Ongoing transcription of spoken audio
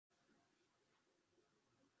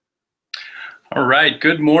All right,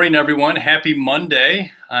 good morning, everyone. Happy Monday.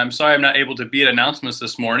 I'm sorry I'm not able to be at announcements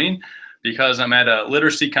this morning because I'm at a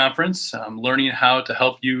literacy conference. I'm learning how to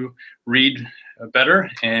help you read better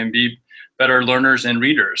and be better learners and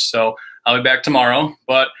readers. So I'll be back tomorrow,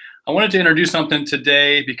 but I wanted to introduce something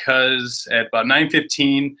today because at about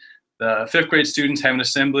 9:15, the fifth grade students have an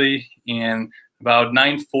assembly, and about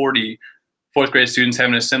 9:40, fourth grade students have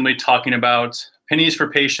an assembly talking about pennies for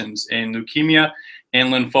patients in leukemia and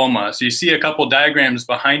lymphoma. So you see a couple diagrams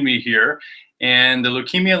behind me here, and the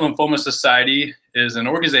Leukemia and Lymphoma Society is an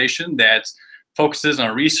organization that focuses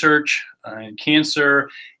on research in cancer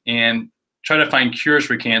and try to find cures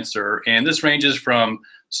for cancer. And this ranges from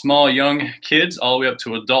small young kids all the way up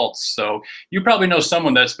to adults. So you probably know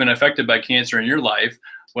someone that's been affected by cancer in your life,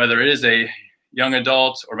 whether it is a young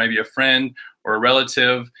adult or maybe a friend or a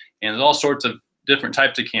relative, and there's all sorts of different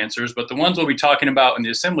types of cancers. But the ones we'll be talking about in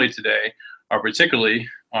the assembly today are particularly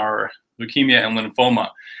our leukemia and lymphoma.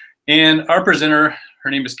 And our presenter,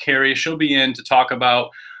 her name is Carrie. She'll be in to talk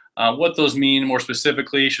about what those mean more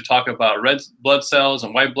specifically. She'll talk about red blood cells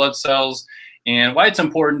and white blood cells and why it's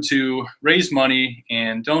important to raise money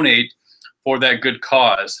and donate for that good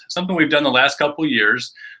cause. Something we've done the last couple of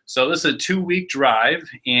years. So this is a 2-week drive,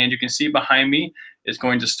 and you can see behind me it's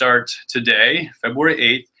going to start today, February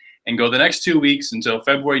 8th, and go the next 2 weeks until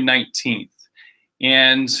February 19th.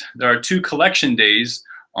 And there are 2 collection days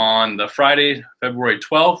on the Friday, February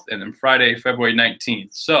 12th, and then Friday, February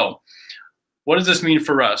 19th. So what does this mean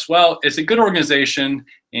for us? Well, it's a good organization,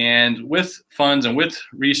 and with funds and with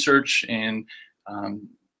research and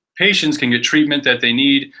patients can get treatment that they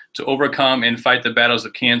need to overcome and fight the battles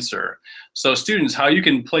of cancer. So students, how you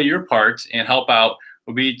can play your part and help out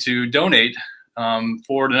will be to donate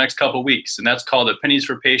for the next couple of weeks, and that's called the Pennies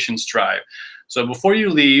for Patients Drive. So before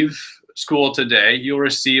you leave school today, you'll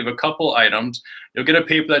receive a couple items. You'll get a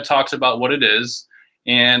paper that talks about what it is,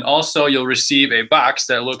 and also you'll receive a box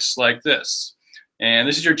that looks like this. And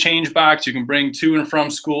this is your change box you can bring to and from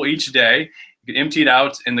school each day. You can empty it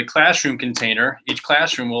out in the classroom container. Each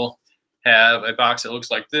classroom will have a box that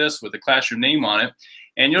looks like this with the classroom name on it,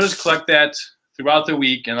 and you'll just collect that throughout the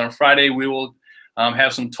week. And on Friday we will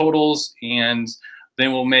have some totals, and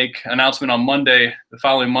then we'll make an announcement on Monday, the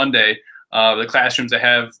following Monday, the classrooms that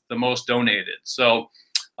have the most donated. So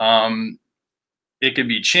it could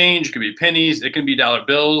be change, it could be pennies, it can be dollar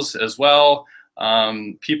bills as well.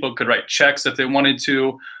 People could write checks if they wanted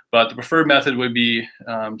to, but the preferred method would be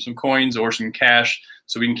some coins or some cash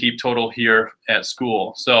so we can keep total here at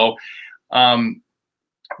school. So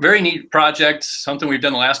very neat project, something we've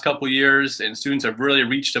done the last couple of years, and students have really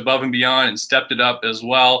reached above and beyond and stepped it up as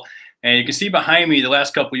well. And you can see behind me the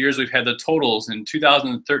last couple of years we've had the totals. In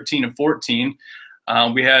 2013 and 14,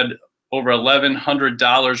 we had over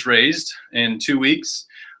 $1,100 raised in 2 weeks.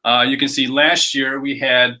 You can see last year we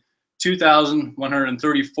had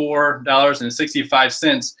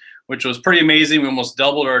 $2,134.65, which was pretty amazing. We almost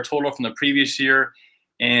doubled our total from the previous year.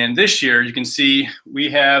 And this year, you can see we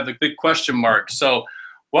have the big question mark. So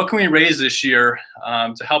what can we raise this year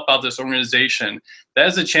to help out this organization? That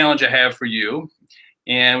is the challenge I have for you.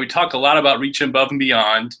 And we talk a lot about reaching above and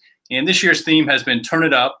beyond. And this year's theme has been Turn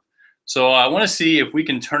It Up. So I want to see if we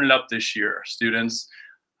can turn it up this year, students.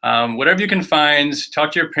 Whatever you can find,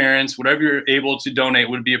 talk to your parents, whatever you're able to donate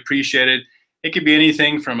would be appreciated. It could be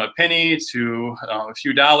anything from a penny to a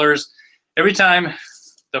few dollars. Every time,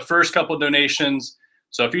 the first couple donations,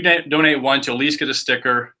 so if you donate once, you'll at least get a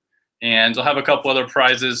sticker, and you'll have a couple other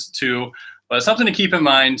prizes too. But something to keep in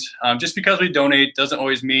mind, just because we donate doesn't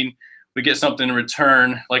always mean we get something in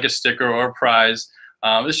return, like a sticker or a prize.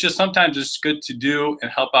 It's just sometimes it's good to do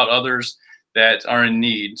and help out others that are in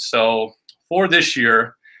need. So for this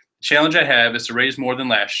year, the challenge I have is to raise more than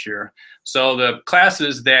last year. So the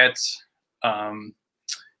classes that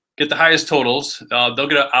get the highest totals, they'll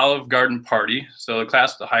get an Olive Garden party. So the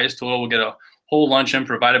class with the highest total will get a whole luncheon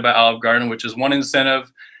provided by Olive Garden, which is one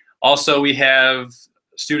incentive. Also, we have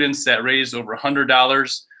students that raise over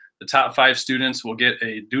 $100. The top 5 students will get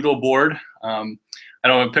a doodle board. I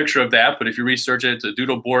don't have a picture of that, but if you research it, the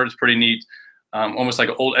doodle board is pretty neat. Almost like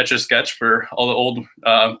an old Etch-a-Sketch for all the old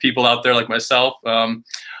people out there like myself.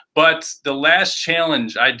 But the last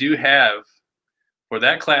challenge I do have for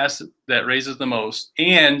that class that raises the most,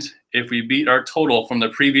 and if we beat our total from the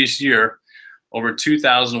previous year, over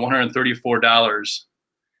 $2,134,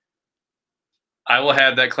 I will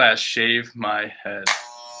have that class shave my head.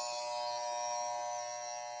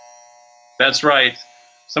 That's right.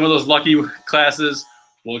 Some of those lucky classes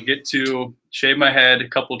will get to shave my head. A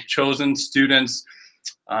couple of chosen students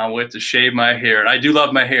will get to shave my hair. And I do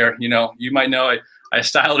love my hair. You know, you might know I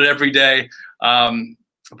style it every day.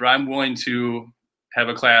 but I'm willing to have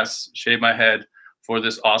a class, shave my head for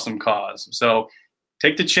this awesome cause. So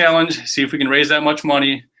take the challenge, see if we can raise that much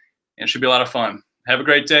money, and it should be a lot of fun. Have a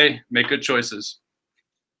great day. Make good choices.